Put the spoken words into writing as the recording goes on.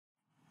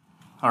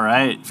All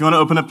right, if you want to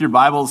open up your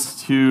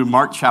Bibles to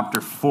Mark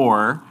chapter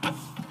 4,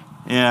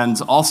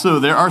 and also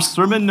there are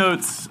sermon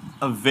notes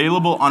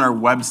available on our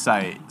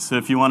website. So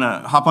if you want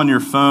to hop on your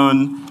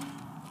phone,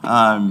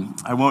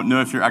 I won't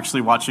know if you're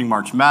actually watching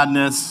March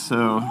Madness,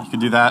 so you can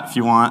do that if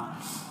you want.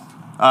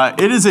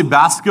 It is a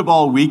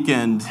basketball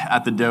weekend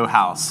at the Doe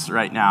House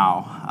right now.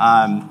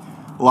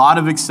 A lot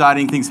of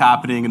exciting things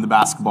happening in the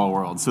basketball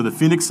world. So the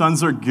Phoenix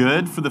Suns are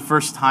good for the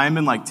first time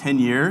in like 10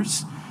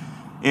 years.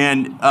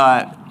 And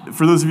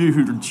for those of you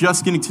who are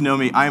just getting to know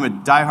me, I am a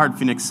diehard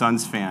Phoenix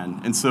Suns fan.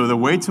 And so the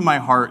way to my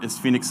heart is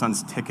Phoenix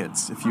Suns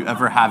tickets, if you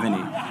ever have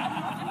any.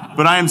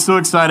 But I am so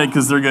excited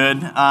because they're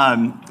good.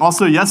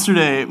 Also,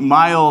 yesterday,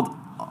 my old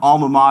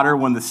alma mater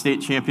won the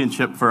state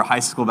championship for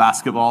high school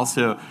basketball.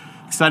 So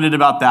excited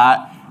about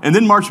that. And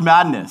then March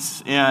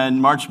Madness.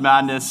 And March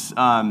Madness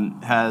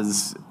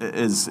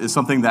is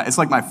something that, it's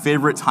like my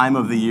favorite time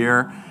of the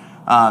year.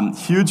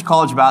 Huge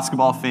college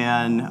basketball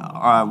fan.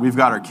 We've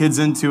got our kids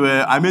into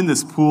it. I'm in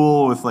this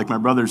pool with like my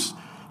brother's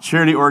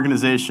charity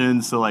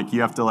organization. So like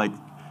you have to like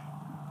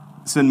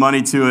send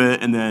money to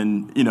it, and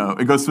then,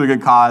 it goes to a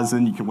good cause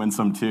and you can win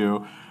some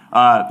too.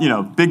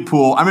 Big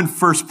pool. I'm in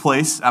first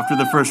place after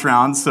the first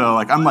round. So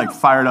like I'm like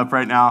fired up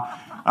right now.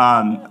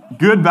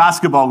 Good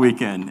basketball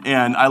weekend.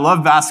 And I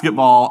love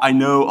basketball. I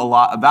know a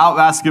lot about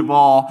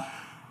basketball.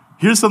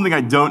 Here's something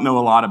I don't know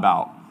a lot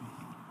about: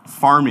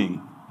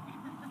 farming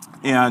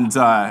and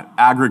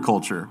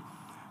agriculture.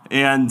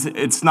 And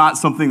it's not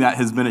something that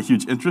has been a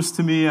huge interest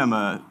to me. I'm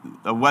a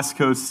West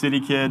Coast city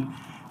kid.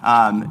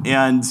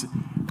 And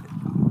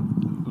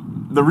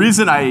the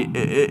reason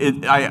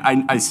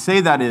I say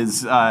that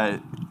is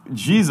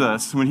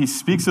Jesus, when he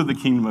speaks of the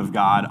kingdom of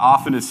God,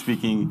 often is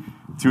speaking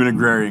to an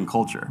agrarian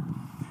culture.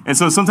 And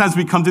so sometimes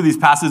we come to these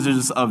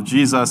passages of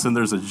Jesus and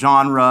there's a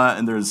genre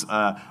and there's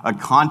a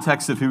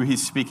context of who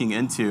he's speaking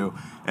into.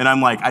 And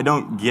I'm like, I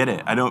don't get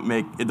it.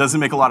 It doesn't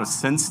make a lot of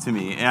sense to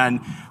me.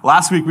 And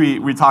last week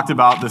we talked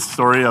about the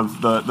story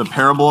of the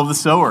parable of the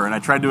sower, and I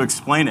tried to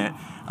explain it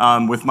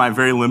with my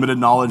very limited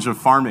knowledge of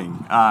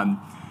farming.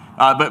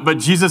 But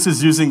Jesus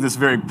is using this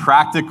very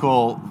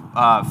practical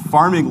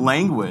farming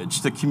language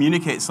to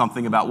communicate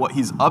something about what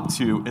he's up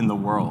to in the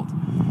world.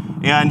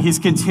 And he's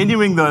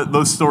continuing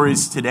those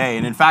stories today.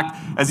 And in fact,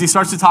 as he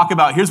starts to talk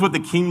about, here's what the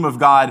kingdom of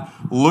God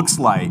looks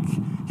like,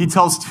 he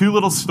tells two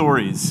little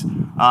stories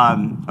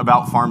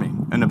about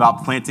farming and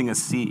about planting a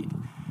seed.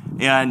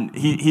 And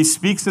he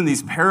speaks in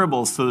these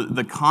parables so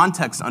the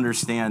context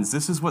understands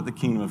this is what the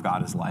kingdom of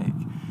God is like.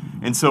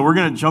 And so we're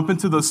going to jump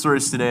into those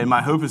stories today. And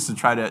my hope is to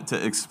try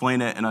to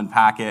explain it and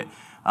unpack it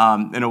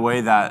in a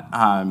way that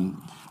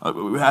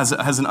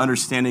has an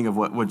understanding of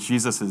what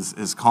Jesus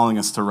is calling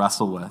us to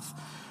wrestle with.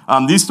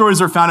 These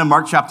stories are found in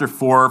Mark chapter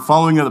 4.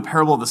 Following the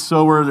parable of the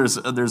sower,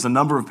 there's a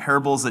number of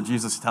parables that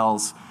Jesus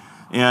tells.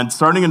 And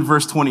starting in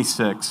verse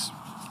 26,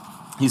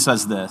 he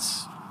says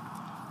this: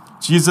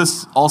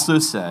 Jesus also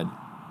said,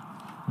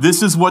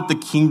 "This is what the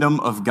kingdom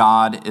of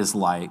God is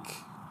like.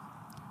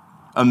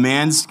 A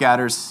man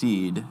scatters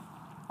seed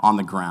on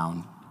the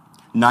ground.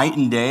 Night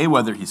and day,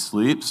 whether he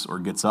sleeps or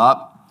gets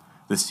up,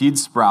 the seed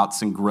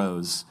sprouts and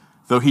grows,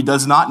 though he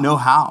does not know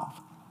how.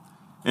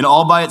 And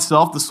all by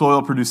itself, the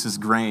soil produces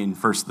grain,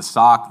 first the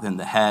stalk, then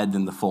the head,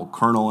 then the full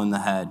kernel in the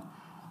head.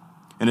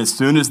 And as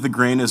soon as the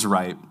grain is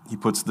ripe, he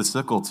puts the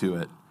sickle to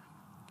it,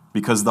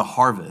 because the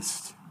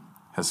harvest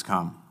has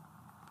come."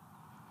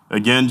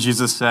 Again,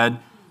 Jesus said,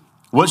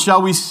 "What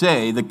shall we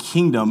say the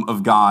kingdom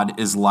of God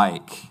is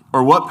like?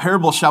 Or what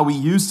parable shall we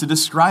use to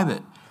describe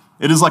it?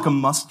 It is like a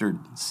mustard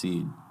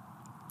seed.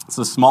 It's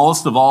the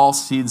smallest of all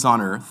seeds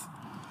on earth.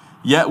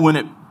 Yet when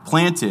it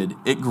planted,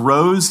 it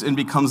grows and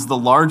becomes the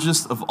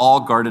largest of all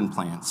garden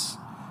plants,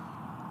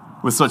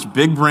 with such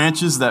big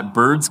branches that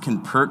birds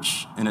can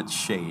perch in its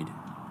shade."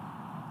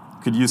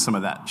 Could use some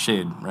of that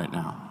shade right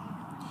now.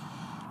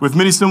 With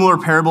many similar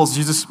parables,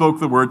 Jesus spoke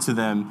the word to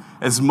them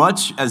as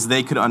much as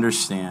they could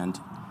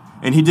understand.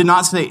 And he did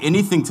not say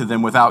anything to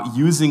them without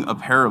using a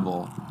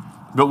parable.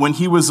 But when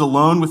he was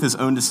alone with his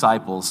own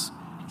disciples,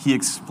 he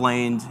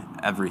explained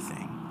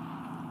everything.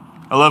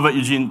 I love what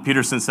Eugene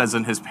Peterson says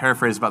in his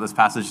paraphrase about this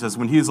passage. He says,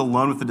 when he is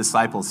alone with the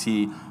disciples,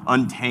 he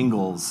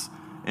untangles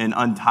and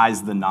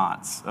unties the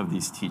knots of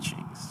these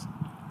teachings.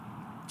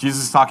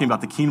 Jesus is talking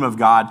about the kingdom of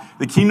God.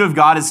 The kingdom of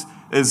God is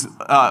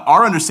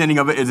our understanding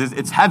of it is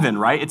it's heaven,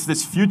 right? It's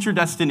this future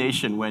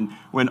destination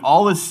when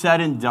all is said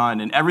and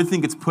done and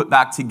everything gets put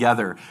back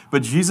together.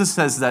 But Jesus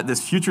says that this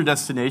future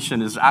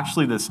destination is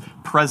actually this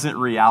present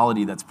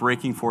reality that's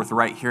breaking forth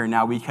right here and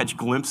now. We catch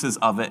glimpses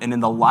of it. And in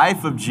the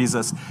life of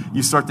Jesus,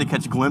 you start to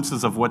catch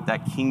glimpses of what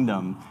that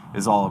kingdom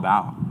is all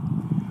about.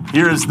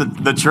 Here is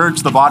the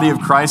church, the body of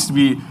Christ.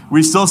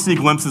 We still see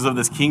glimpses of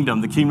this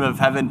kingdom, the kingdom of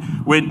heaven.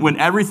 When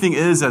everything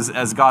is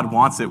as God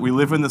wants it, we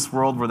live in this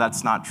world where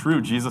that's not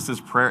true. Jesus'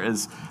 prayer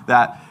is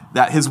that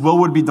his will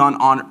would be done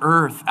on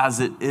earth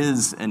as it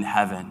is in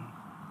heaven.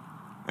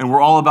 And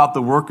we're all about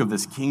the work of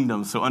this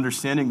kingdom, so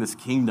understanding this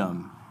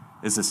kingdom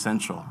is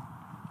essential.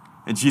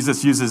 And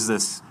Jesus uses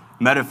this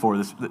metaphor,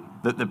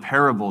 the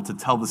parable, to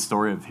tell the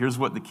story of here's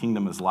what the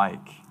kingdom is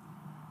like.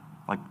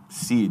 like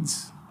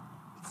seeds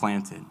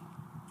planted.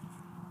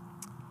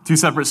 Two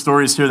separate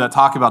stories here that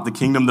talk about the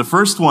kingdom. The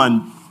first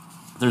one,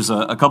 there's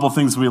a couple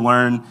things we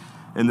learn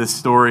in this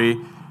story.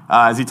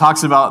 As he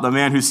talks about the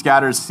man who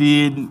scatters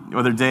seed,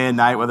 whether day and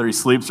night, whether he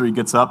sleeps or he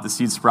gets up, the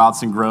seed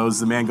sprouts and grows.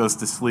 The man goes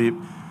to sleep,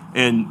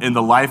 and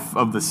the life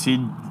of the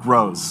seed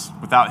grows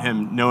without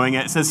him knowing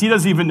it. It says he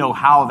doesn't even know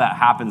how that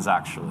happens,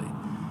 actually.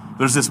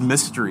 There's this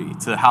mystery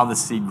to how the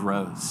seed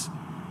grows.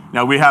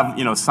 Now, we have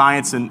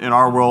science in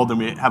our world, and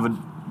we have a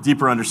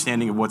deeper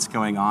understanding of what's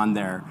going on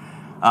there.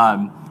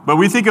 But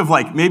we think of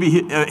like maybe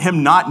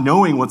him not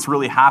knowing what's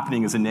really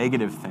happening as a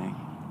negative thing.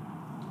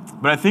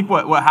 But I think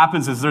what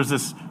happens is there's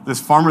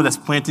this farmer that's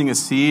planting a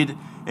seed,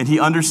 and he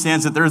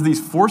understands that there's these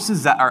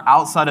forces that are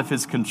outside of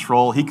his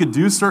control. He could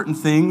do certain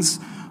things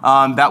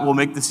that will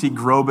make the seed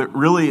grow, but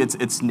really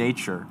it's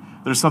nature.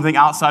 There's something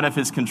outside of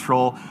his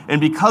control.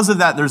 And because of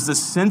that, there's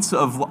this sense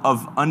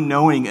of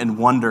unknowing and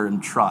wonder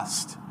and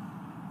trust.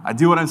 I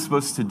do what I'm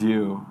supposed to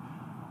do,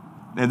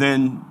 and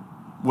then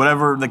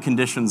whatever the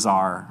conditions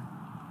are,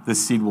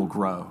 this seed will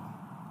grow.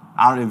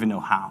 I don't even know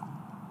how.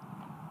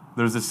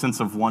 There's a sense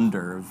of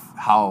wonder of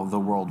how the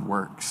world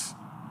works.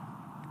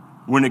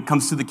 When it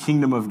comes to the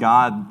kingdom of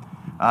God,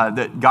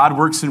 that God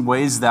works in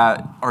ways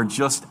that are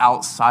just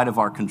outside of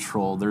our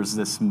control. There's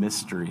this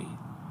mystery.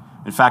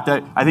 In fact,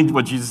 I think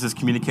what Jesus is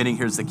communicating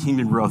here is that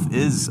kingdom growth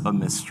is a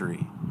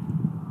mystery.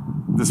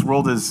 This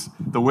world is,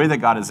 the way that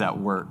God is at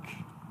work,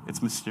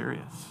 it's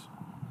mysterious.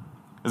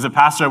 As a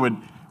pastor, I would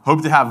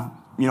hope to have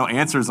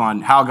answers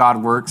on how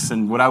God works.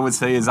 And what I would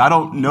say is I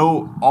don't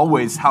know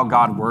always how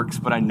God works,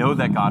 but I know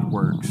that God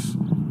works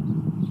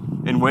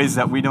in ways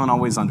that we don't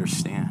always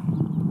understand.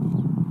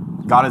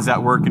 God is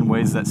at work in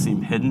ways that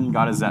seem hidden.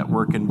 God is at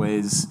work in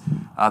ways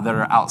that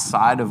are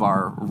outside of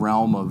our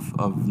realm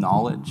of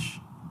knowledge.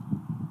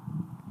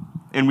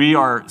 And we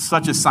are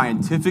such a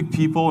scientific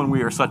people, and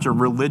we are such a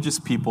religious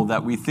people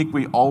that we think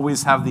we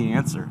always have the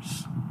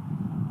answers.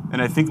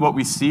 And I think what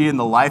we see in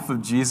the life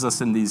of Jesus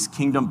in these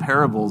kingdom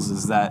parables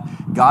is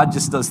that God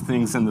just does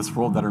things in this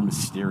world that are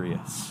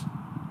mysterious.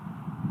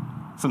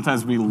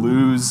 Sometimes we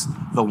lose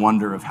the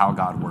wonder of how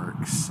God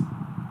works.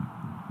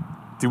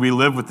 Do we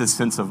live with this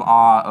sense of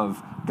awe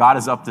of God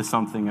is up to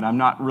something and I'm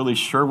not really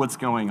sure what's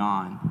going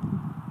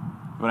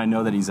on, but I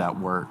know that he's at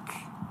work.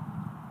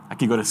 I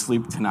can go to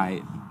sleep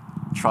tonight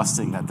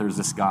trusting that there's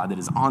this God that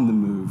is on the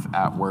move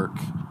at work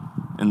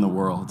in the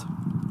world.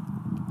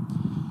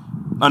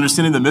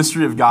 Understanding the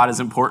mystery of God is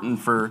important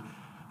for,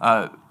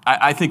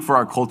 I think, for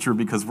our culture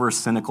because we're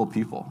cynical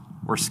people.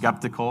 We're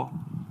skeptical.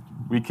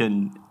 We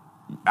can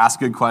ask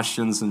good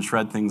questions and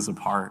shred things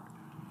apart.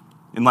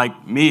 And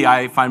like me,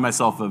 I find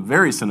myself a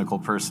very cynical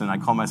person. I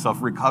call myself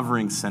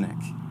recovering cynic.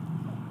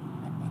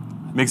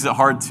 It makes it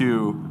hard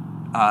to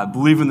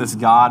believe in this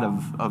God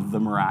of the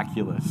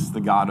miraculous,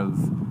 the God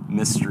of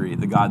mystery,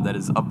 the God that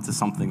is up to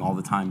something all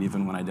the time,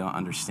 even when I don't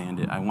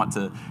understand it. I want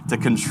to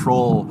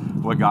control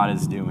what God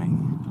is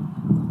doing.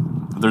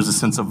 There's a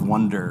sense of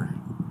wonder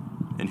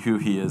in who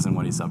he is and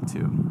what he's up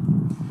to.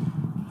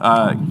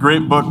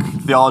 Great book,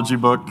 theology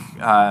book,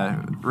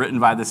 written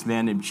by this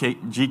man named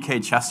G.K.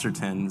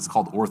 Chesterton. It's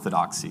called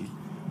Orthodoxy.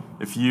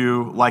 If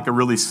you like a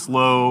really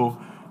slow,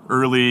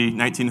 early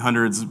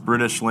 1900s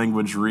British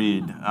language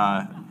read,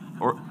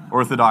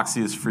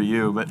 Orthodoxy is for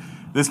you. But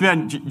this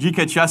man,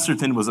 G.K.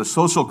 Chesterton, was a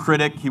social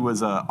critic. He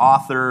was an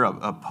author,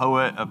 a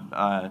poet,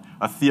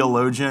 a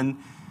theologian.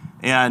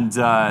 And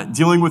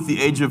dealing with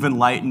the Age of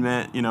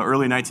Enlightenment,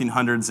 early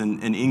 1900s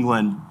in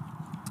England,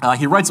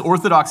 he writes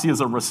orthodoxy as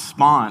a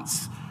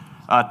response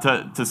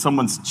to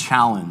someone's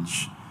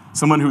challenge,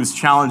 someone who's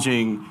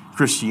challenging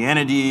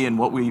Christianity and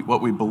what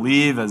we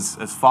believe as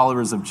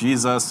followers of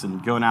Jesus,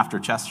 and going after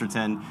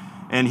Chesterton.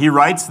 And he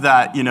writes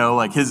that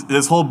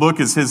this whole book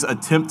is his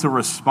attempt to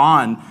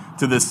respond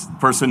to this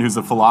person who's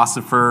a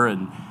philosopher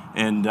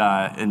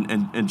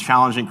and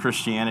challenging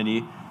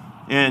Christianity.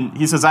 And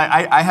he says,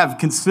 I have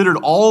considered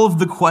all of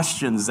the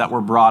questions that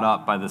were brought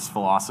up by this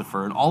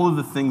philosopher and all of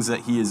the things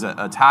that he is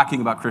attacking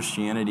about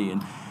Christianity.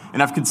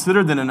 And I've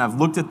considered them, and I've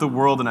looked at the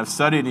world, and I've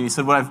studied. And he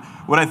said,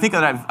 what I think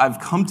that I've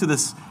come to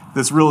this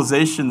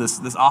realization,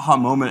 this aha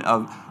moment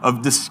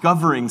of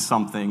discovering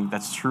something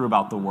that's true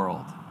about the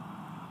world.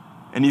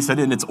 And he said,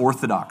 and it's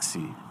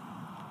orthodoxy.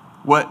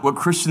 What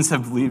Christians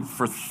have believed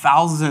for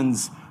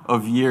thousands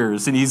of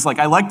years. And he's like,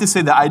 I like to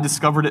say that I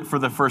discovered it for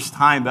the first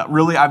time, but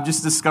really I've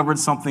just discovered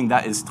something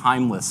that is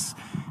timeless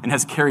and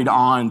has carried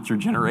on through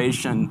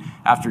generation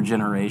after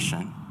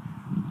generation.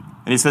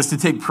 And he says to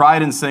take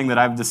pride in saying that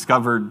I've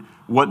discovered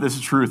what this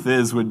truth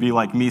is would be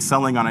like me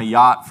sailing on a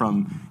yacht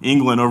from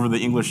England over the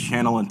English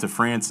Channel into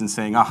France and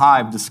saying, aha,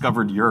 I've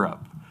discovered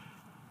Europe.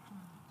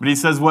 But he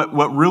says what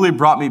really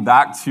brought me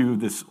back to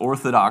this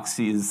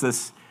orthodoxy is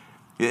that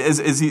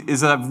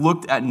I've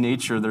looked at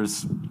nature.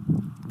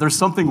 There's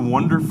something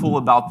wonderful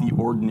about the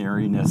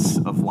ordinariness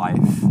of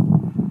life.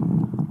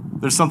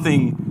 There's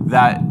something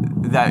that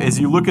as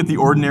you look at the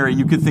ordinary,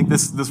 you could think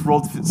this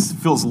world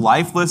feels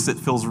lifeless. It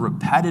feels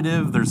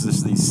repetitive. There's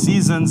these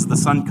seasons. The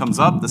sun comes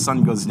up, the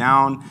sun goes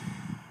down.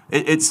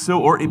 It's so,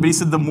 but he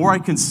said, the more I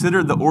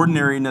considered the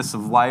ordinariness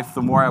of life,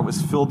 the more I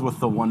was filled with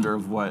the wonder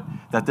of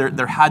that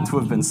there had to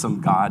have been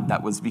some God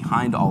that was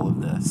behind all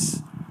of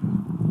this.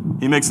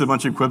 He makes a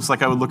bunch of quips,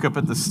 like I would look up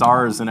at the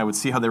stars and I would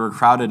see how they were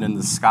crowded in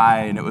the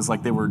sky, and it was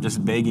like they were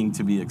just begging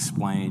to be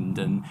explained.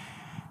 And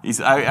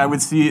I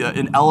would see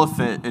an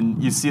elephant,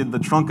 and you see the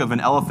trunk of an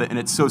elephant, and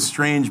it's so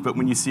strange, but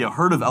when you see a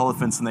herd of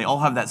elephants and they all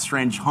have that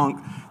strange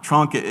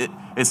trunk,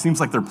 it seems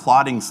like they're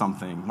plotting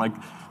something. Like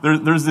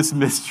there's this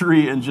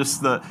mystery and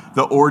just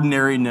the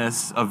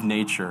ordinariness of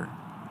nature.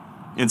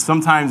 And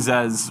sometimes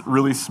as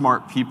really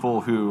smart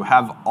people who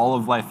have all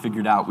of life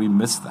figured out, we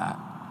miss that.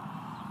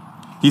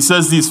 He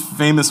says these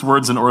famous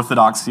words in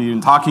Orthodoxy,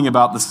 and talking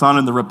about the sun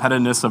and the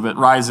repetitiveness of it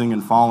rising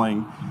and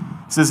falling.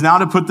 He says, now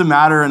to put the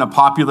matter in a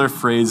popular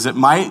phrase, it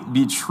might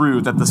be true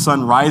that the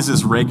sun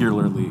rises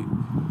regularly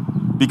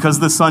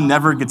because the sun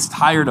never gets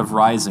tired of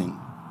rising.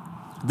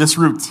 This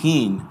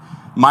routine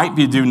might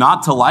be due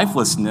not to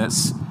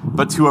lifelessness,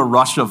 but to a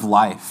rush of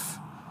life.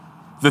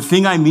 The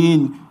thing I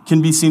mean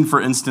can be seen,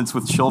 for instance,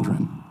 with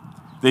children.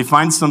 They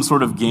find some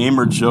sort of game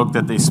or joke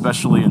that they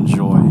especially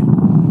enjoy.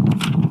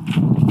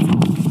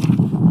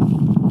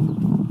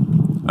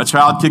 A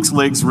child kicks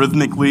legs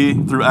rhythmically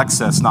through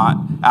excess, not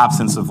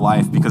absence of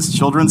life, because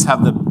children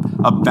have the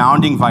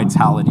abounding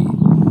vitality,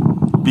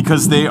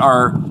 because they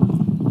are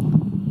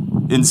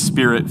in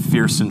spirit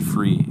fierce and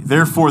free.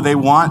 Therefore, they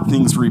want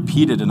things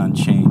repeated and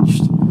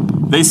unchanged.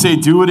 They say,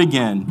 do it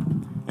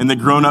again, and the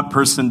grown-up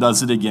person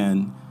does it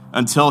again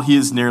until he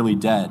is nearly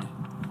dead.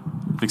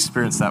 We've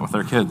experienced that with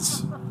our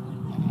kids.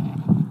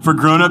 For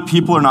grown-up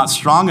people are not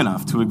strong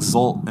enough to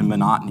exult in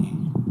monotony.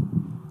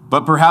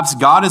 But perhaps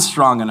God is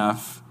strong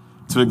enough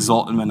to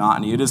exult in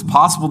monotony. It is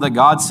possible that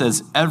God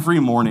says every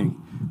morning,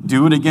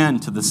 do it again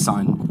to the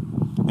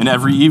sun, and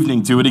every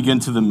evening, do it again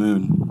to the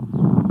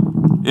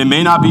moon. It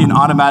may not be an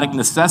automatic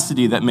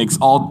necessity that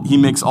he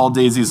makes all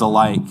daisies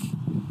alike.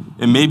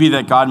 It may be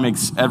that God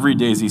makes every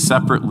daisy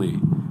separately,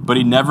 but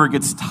he never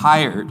gets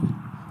tired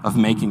of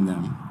making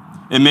them.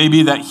 It may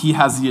be that he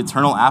has the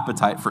eternal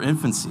appetite for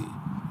infancy.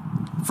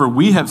 For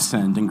we have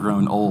sinned and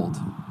grown old,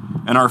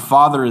 and our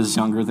Father is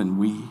younger than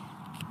we.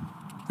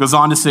 Goes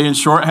on to say, in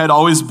short, I had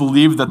always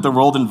believed that the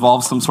world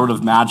involves some sort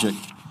of magic,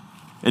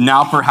 and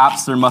now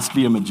perhaps there must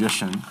be a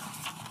magician.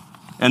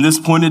 And this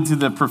pointed to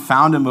the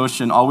profound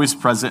emotion always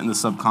present in the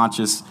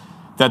subconscious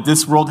that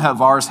this world of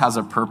ours has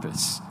a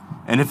purpose.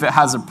 And if it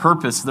has a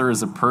purpose, there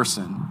is a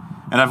person.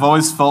 And I've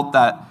always felt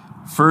that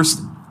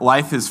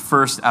life is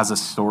first as a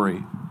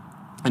story.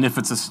 And if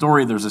it's a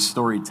story, there's a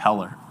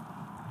storyteller.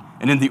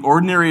 And in the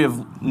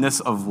ordinariness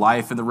of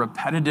life and the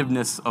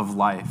repetitiveness of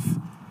life,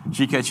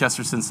 G.K.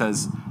 Chesterton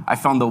says, I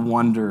found the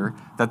wonder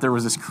that there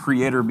was this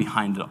creator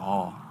behind it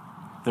all.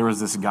 There was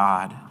this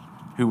God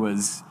who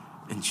was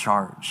in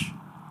charge.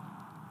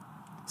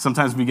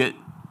 Sometimes we get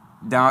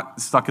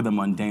stuck in the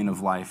mundane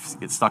of life,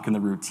 get stuck in the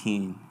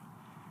routine.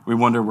 We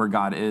wonder where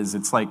God is.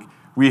 It's like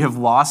we have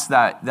lost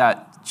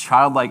that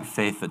childlike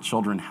faith that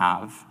children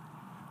have,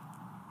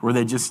 where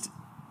they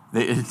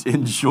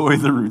enjoy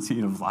the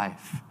routine of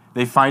life.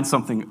 They find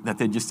something that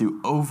they just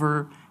do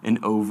over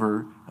and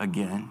over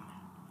again.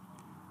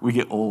 We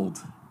get old.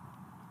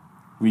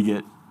 We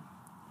get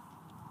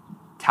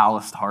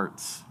calloused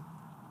hearts.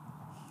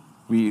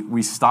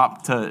 We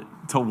stop to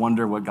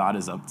wonder what God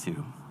is up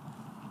to.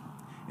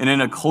 And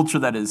in a culture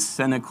that is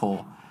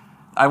cynical,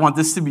 I want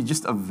this to be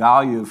just a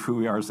value of who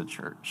we are as a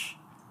church,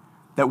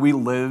 that we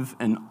live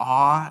in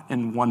awe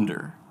and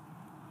wonder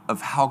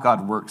of how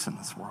God works in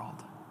this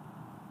world,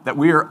 that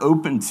we are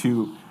open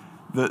to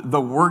the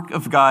work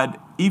of God,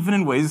 even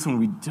in ways when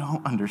we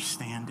don't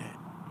understand it.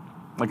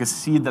 Like a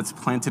seed that's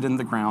planted in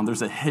the ground,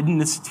 there's a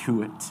hiddenness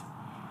to it,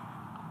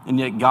 and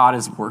yet God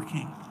is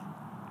working.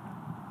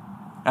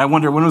 And I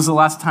wonder, when was the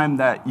last time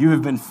that you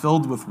have been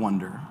filled with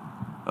wonder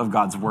of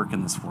God's work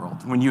in this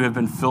world? When you have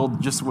been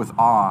filled just with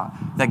awe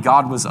that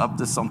God was up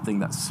to something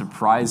that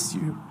surprised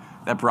you,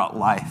 that brought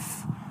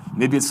life.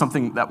 Maybe it's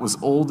something that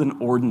was old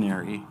and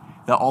ordinary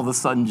that all of a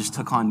sudden just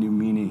took on new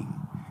meaning.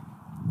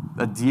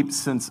 A deep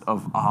sense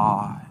of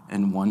awe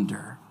and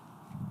wonder.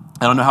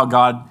 I don't know how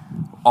God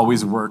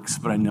always works,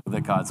 but I know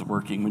that God's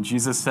working. When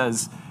Jesus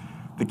says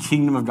the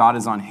kingdom of God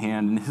is on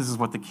hand, and this is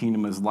what the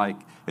kingdom is like,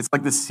 it's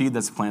like the seed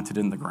that's planted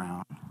in the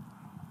ground.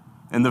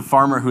 And the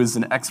farmer who is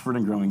an expert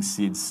in growing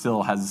seeds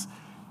still has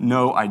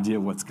no idea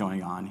what's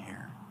going on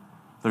here.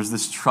 There's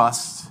this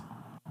trust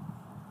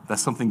that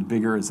something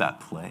bigger is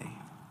at play.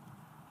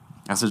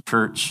 As a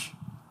church,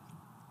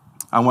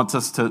 I want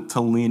us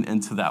to lean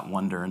into that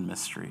wonder and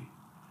mystery.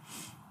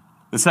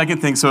 The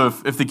second thing, so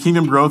if the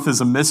kingdom growth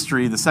is a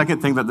mystery, the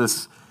second thing that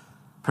this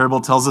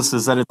parable tells us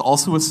is that it's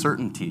also a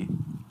certainty.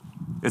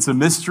 It's a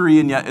mystery,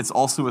 and yet it's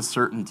also a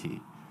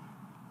certainty.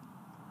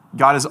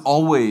 God is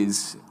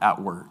always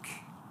at work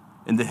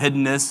in the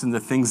hiddenness and the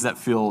things that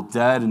feel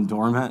dead and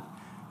dormant,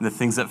 and the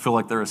things that feel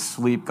like they're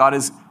asleep. God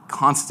is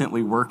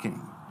constantly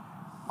working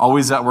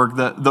always at work.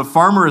 The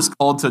farmer is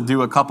called to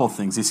do a couple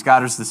things. He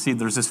scatters the seed.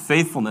 There's this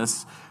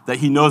faithfulness that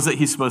he knows that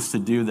he's supposed to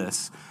do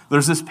this.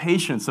 There's this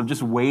patience of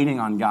just waiting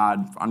on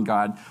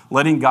God,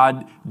 letting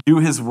God do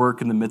his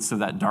work in the midst of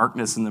that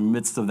darkness, in the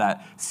midst of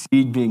that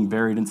seed being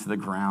buried into the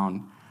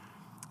ground.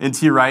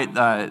 N.T. Wright,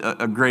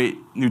 a great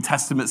New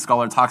Testament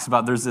scholar, talks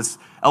about there's this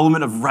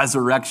element of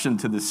resurrection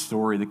to this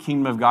story. The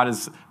kingdom of God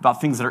is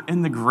about things that are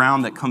in the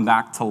ground that come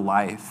back to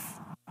life.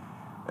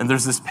 And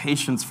there's this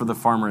patience for the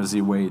farmer as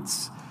he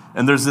waits.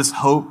 And there's this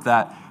hope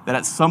that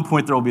at some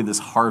point there will be this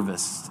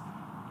harvest.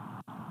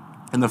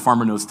 And the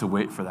farmer knows to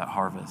wait for that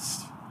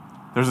harvest.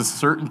 There's a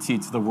certainty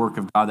to the work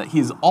of God that he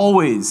is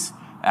always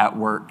at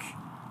work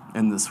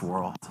in this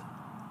world.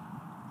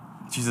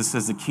 Jesus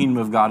says the kingdom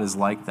of God is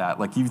like that.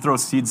 Like you throw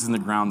seeds in the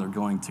ground, they're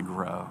going to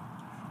grow.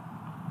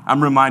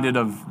 I'm reminded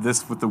of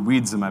this with the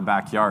weeds in my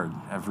backyard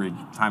every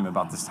time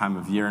about this time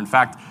of year. In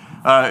fact,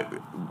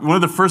 one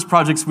of the first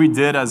projects we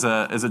did as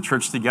a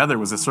church together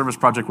was a service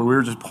project where we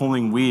were just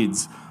pulling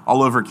weeds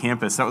all over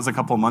campus. That was a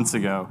couple of months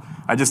ago.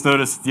 I just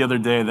noticed the other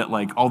day that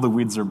like all the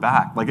weeds are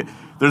back. Like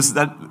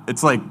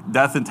it's like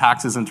death and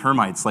taxes and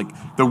termites. Like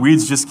the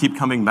weeds just keep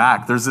coming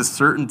back. There's this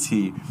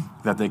certainty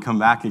that they come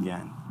back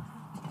again.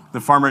 The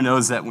farmer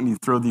knows that when you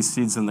throw these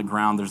seeds in the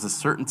ground, there's a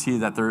certainty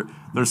that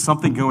there's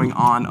something going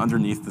on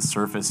underneath the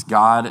surface.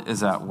 God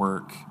is at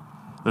work.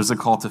 There's a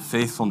call to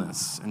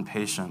faithfulness and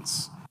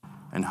patience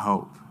and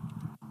hope.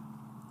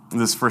 In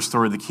this first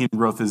story, the kingdom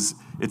growth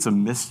it's a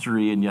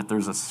mystery, and yet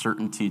there's a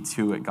certainty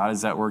to it. God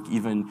is at work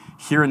even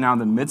here and now in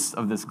the midst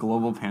of this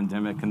global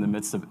pandemic, in the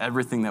midst of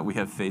everything that we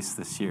have faced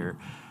this year.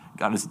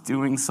 God is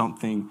doing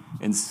something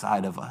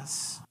inside of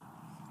us.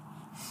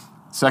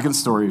 Second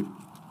story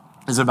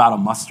is about a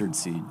mustard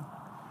seed.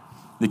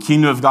 The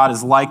kingdom of God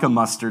is like a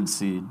mustard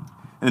seed.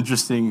 An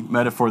interesting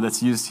metaphor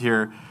that's used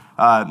here.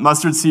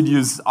 Mustard seed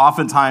used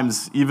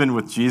oftentimes even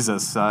with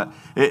Jesus.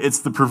 It's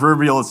the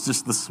proverbial, it's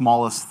just the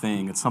smallest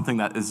thing. It's something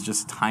that is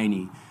just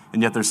tiny,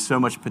 and yet there's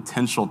so much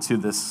potential to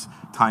this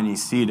tiny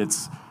seed.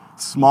 It's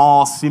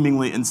small,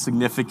 seemingly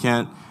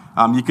insignificant.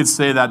 You could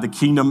say that the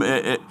kingdom,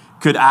 it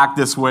could act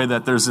this way,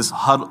 that there's this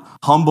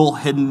humble,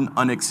 hidden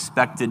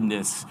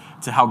unexpectedness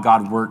to how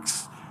God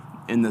works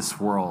in this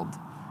world.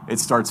 It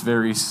starts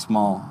very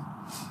small.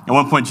 At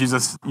one point,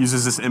 Jesus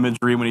uses this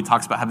imagery when he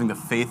talks about having the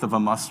faith of a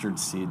mustard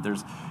seed.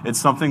 It's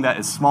something that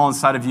is small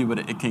inside of you, but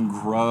it can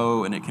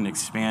grow and it can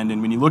expand.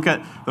 And when you look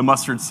at the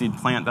mustard seed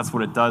plant, that's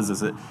what it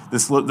does.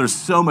 There's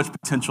so much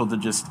potential to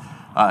just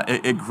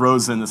it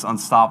grows in this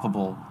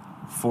unstoppable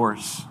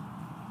force.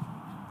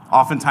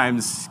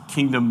 Oftentimes,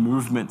 kingdom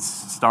movements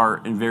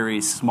start in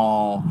very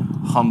small,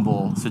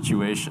 humble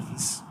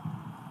situations.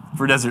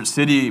 For Desert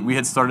City, we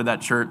had started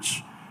that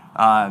church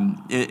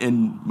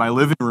in my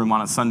living room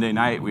on a Sunday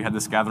night. We had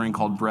this gathering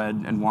called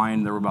Bread and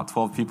Wine. There were about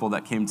 12 people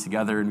that came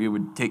together, and we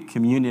would take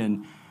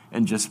communion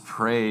and just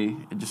pray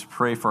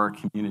for our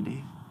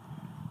community.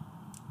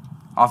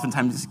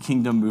 Oftentimes,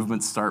 kingdom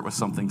movements start with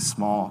something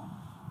small.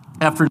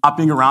 After not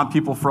being around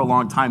people for a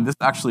long time, this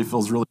actually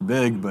feels really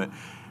big, but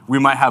we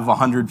might have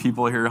 100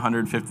 people here,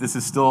 150. This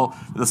is still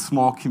the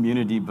small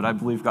community, but I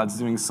believe God's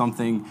doing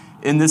something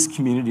in this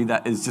community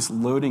that is just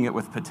loading it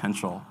with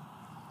potential.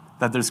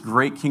 That this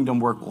great kingdom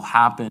work will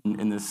happen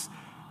in this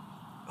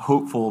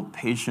hopeful,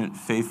 patient,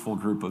 faithful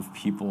group of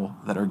people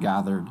that are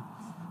gathered,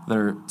 that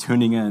are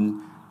tuning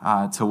in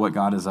to what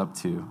God is up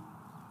to.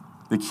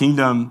 The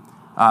kingdom,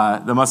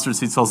 the mustard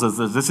seed tells us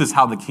that this is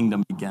how the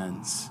kingdom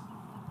begins.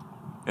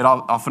 It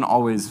often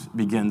always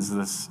begins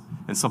this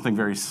in something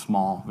very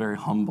small, very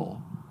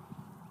humble,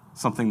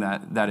 something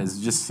that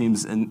just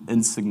seems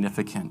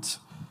insignificant.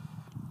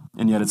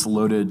 And yet it's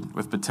loaded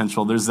with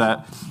potential. There's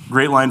that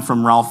great line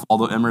from Ralph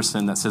Waldo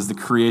Emerson that says, the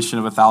creation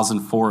of 1,000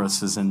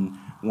 forests is in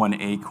one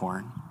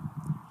acorn.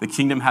 The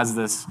kingdom has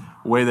this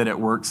way that it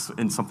works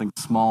in something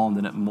small, and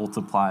then it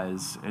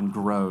multiplies and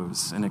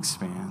grows and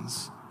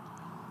expands.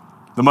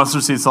 The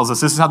mustard seed tells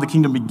us this is how the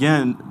kingdom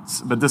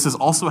begins, but this is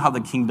also how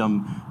the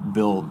kingdom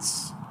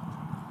builds.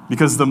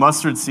 Because the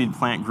mustard seed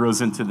plant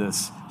grows into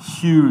this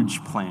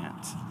huge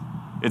plant.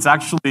 It's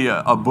actually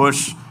a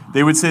bush.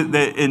 They would say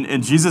that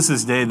in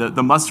Jesus' day,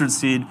 the mustard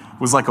seed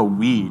was like a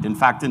weed. In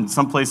fact, in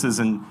some places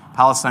in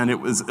Palestine, it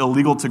was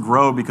illegal to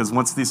grow because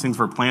once these things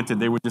were planted,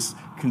 they would just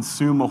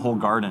consume a whole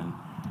garden.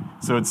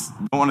 So I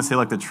don't want to say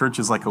like the church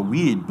is like a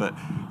weed, but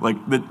like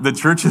the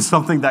church is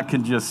something that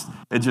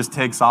it just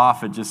takes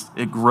off.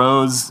 It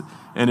grows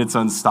and it's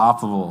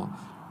unstoppable.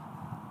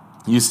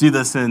 You see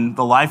this in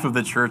the life of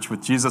the church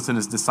with Jesus and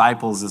his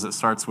disciples as it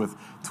starts with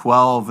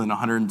 12 and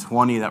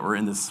 120 that were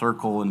in this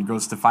circle and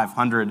goes to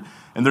 500.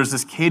 And there's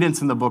this cadence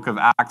in the book of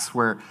Acts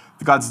where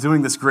God's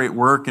doing this great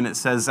work, and it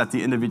says at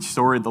the end of each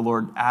story, the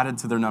Lord added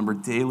to their number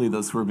daily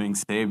those who were being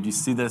saved. You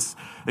see this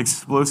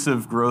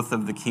explosive growth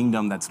of the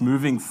kingdom that's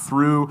moving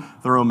through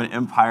the Roman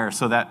Empire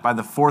so that by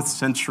the 4th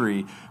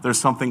century, there's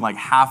something like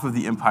half of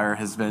the empire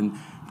has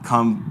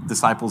become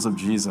disciples of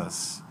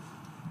Jesus.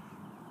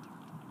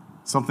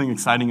 Something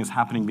exciting is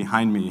happening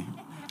behind me.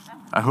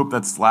 I hope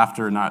that's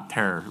laughter, not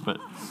terror. But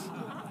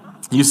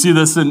You see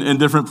this in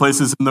different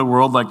places in the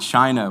world, like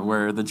China,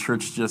 where the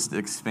church just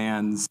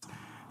expands.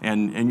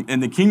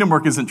 And the kingdom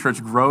work isn't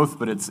church growth,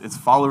 but it's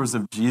followers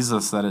of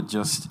Jesus that it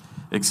just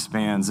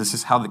expands. This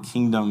is how the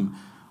kingdom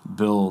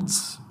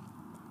builds.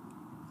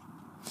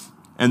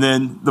 And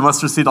then the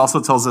mustard seed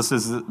also tells us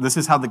this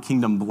is how the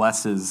kingdom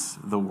blesses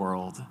the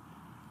world.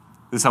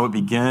 This is how it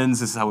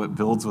begins. This is how it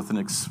builds with an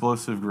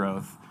explosive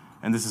growth.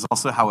 And this is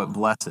also how it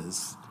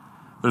blesses.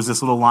 There's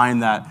this little line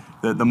that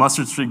the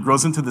mustard seed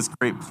grows into this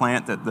great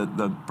plant that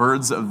the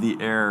birds of the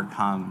air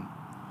come,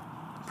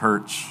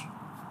 perch,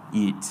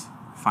 eat,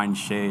 find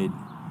shade,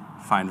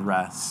 find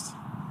rest.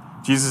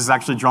 Jesus is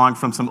actually drawing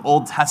from some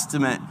Old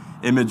Testament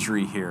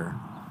imagery here.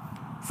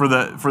 For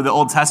the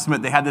Old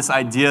Testament, they had this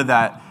idea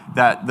that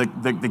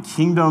the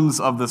kingdoms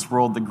of this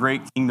world, the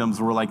great kingdoms,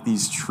 were like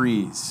these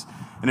trees.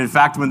 And in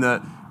fact, when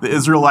the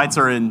Israelites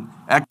are in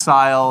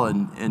exile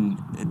and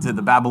to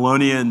the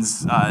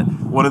Babylonians,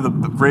 one of the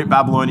great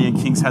Babylonian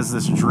kings has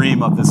this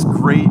dream of this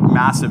great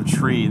massive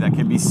tree that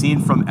can be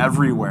seen from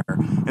everywhere.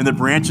 And the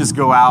branches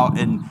go out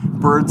and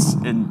birds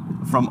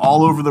from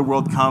all over the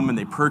world come and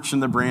they perch in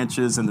the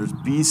branches, and there's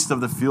beasts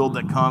of the field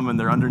that come and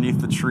they're underneath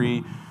the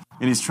tree.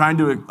 And he's trying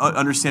to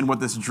understand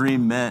what this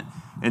dream meant.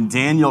 And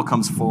Daniel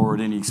comes forward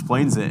and he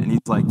explains it. And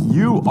he's like,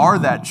 "You are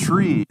that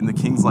tree." And the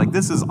king's like,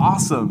 "This is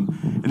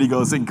awesome." And he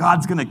goes, "And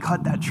God's going to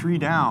cut that tree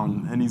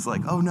down." And he's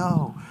like, "Oh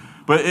no."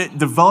 But it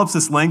develops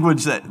this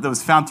language that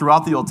was found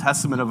throughout the Old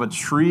Testament of a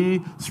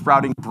tree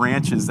sprouting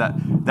branches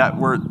that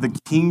were the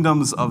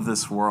kingdoms of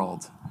this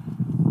world.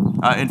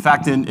 In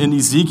fact, in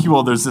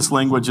Ezekiel, there's this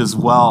language as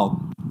well,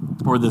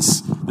 or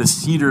this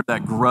cedar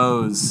that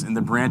grows and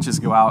the branches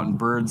go out, and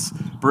birds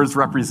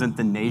represent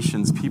the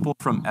nations, people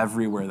from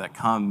everywhere that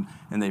come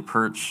and they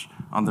perch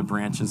on the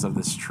branches of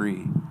this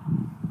tree.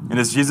 And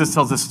as Jesus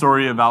tells this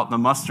story about the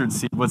mustard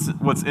seed,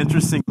 what's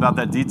interesting about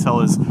that detail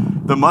is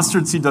the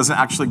mustard seed doesn't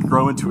actually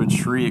grow into a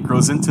tree. It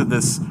grows into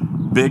this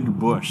big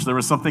bush. There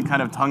was something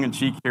kind of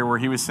tongue-in-cheek here where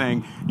he was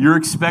saying, you're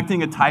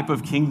expecting a type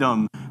of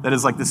kingdom that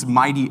is like this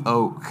mighty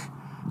oak,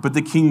 but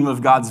the kingdom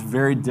of God's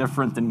very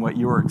different than what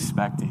you were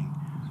expecting.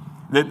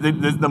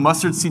 The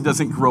mustard seed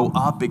doesn't grow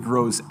up, it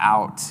grows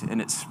out, and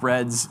it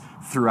spreads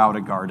throughout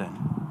a garden.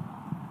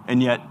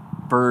 And yet,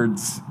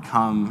 birds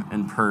come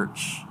and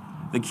perch.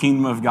 The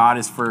kingdom of God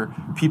is for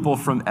people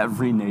from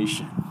every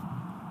nation.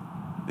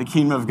 The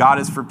kingdom of God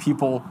is for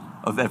people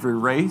of every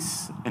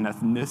race and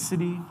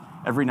ethnicity,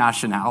 every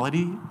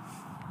nationality.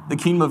 The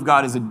kingdom of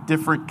God is a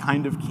different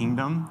kind of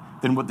kingdom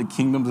than what the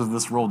kingdoms of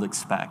this world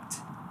expect.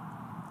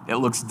 It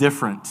looks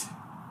different,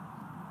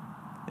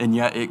 and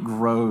yet it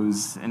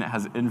grows and it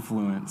has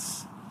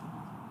influence.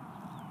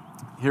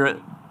 Here at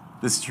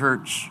this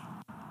church,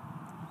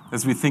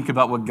 as we think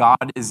about what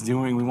God is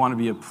doing, we want to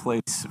be a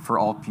place for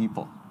all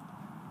people.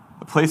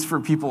 A place for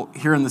people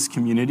here in this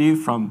community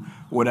from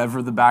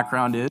whatever the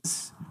background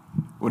is,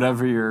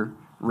 whatever your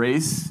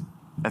race,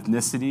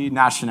 ethnicity,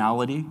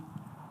 nationality,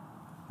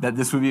 that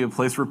this would be a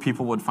place where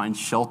people would find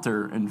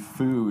shelter and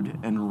food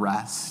and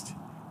rest.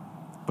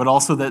 But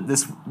also that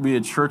this would be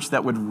a church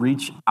that would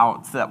reach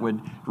out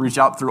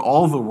through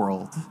all the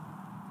world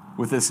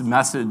with this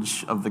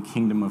message of the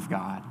kingdom of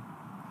God,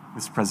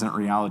 this present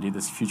reality,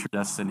 this future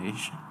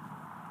destination.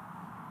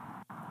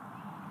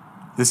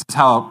 This is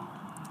how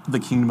the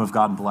kingdom of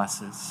God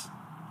blesses.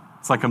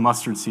 It's like a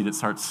mustard seed. It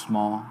starts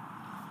small.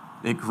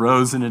 It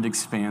grows and it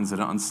expands at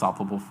an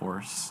unstoppable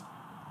force.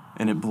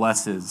 And it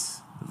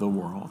blesses the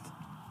world.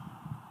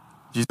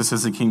 Jesus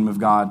says the kingdom of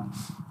God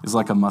is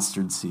like a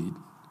mustard seed.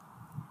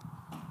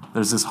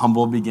 There's this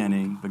humble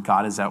beginning, but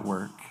God is at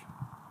work.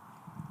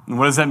 And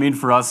what does that mean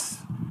for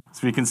us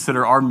as we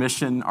consider our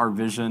mission, our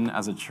vision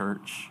as a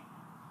church?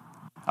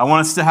 I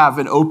want us to have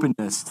an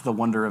openness to the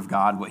wonder of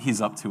God, what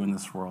he's up to in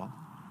this world.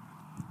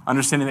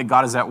 Understanding that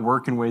God is at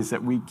work in ways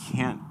that we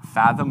can't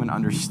fathom and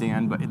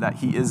understand, but that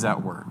he is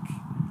at work.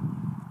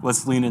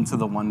 Let's lean into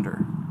the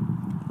wonder.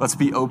 Let's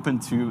be open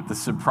to the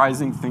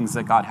surprising things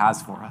that God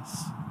has for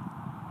us.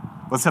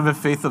 Let's have a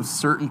faith of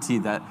certainty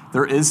that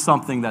there is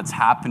something that's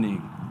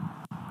happening,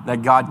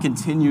 that God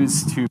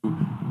continues to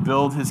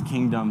build his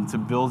kingdom, to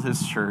build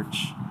his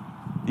church,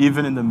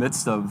 even in the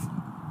midst of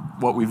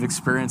what we've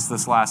experienced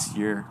this last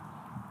year.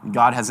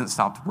 God hasn't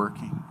stopped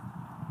working.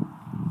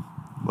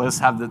 Let us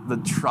have the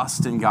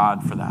trust in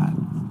God for that.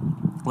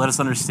 Let us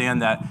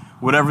understand that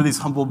whatever these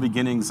humble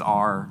beginnings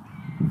are,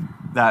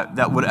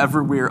 that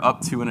whatever we're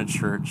up to in a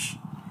church,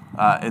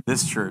 in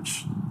this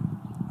church,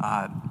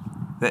 that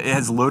it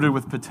has loaded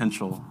with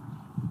potential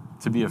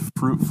to be a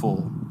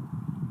fruitful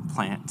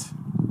plant.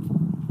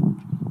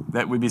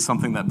 That would be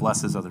something that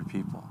blesses other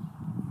people.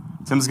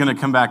 Tim's going to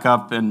come back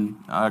up and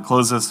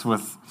close us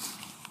with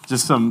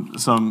just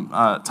some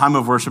time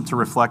of worship to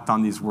reflect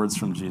on these words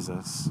from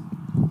Jesus.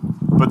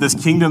 But this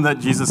kingdom that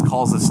Jesus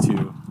calls us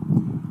to,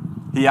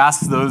 he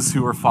asks those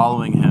who are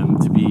following him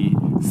to be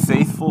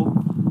faithful,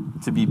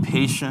 to be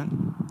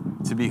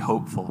patient, to be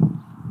hopeful,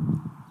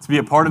 to be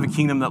a part of a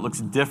kingdom that looks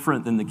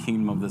different than the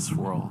kingdom of this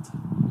world.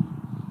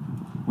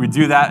 We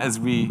do that as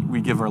we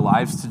give our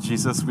lives to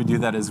Jesus. We do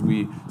that as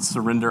we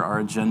surrender our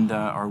agenda,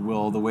 our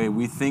will, the way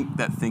we think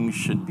that things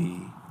should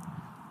be.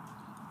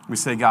 We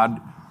say,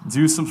 God,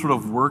 do some sort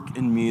of work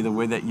in me the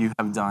way that you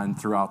have done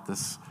throughout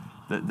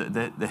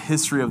the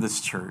history of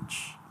this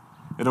church.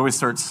 It always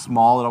starts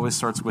small, it always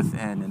starts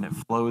within, and it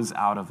flows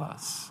out of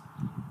us.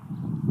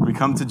 We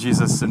come to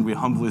Jesus and we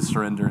humbly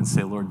surrender and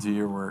say, Lord, do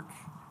your work.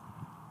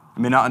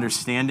 I may not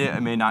understand it, I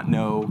may not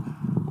know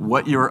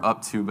what you're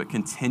up to, but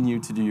continue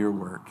to do your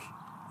work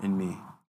in me.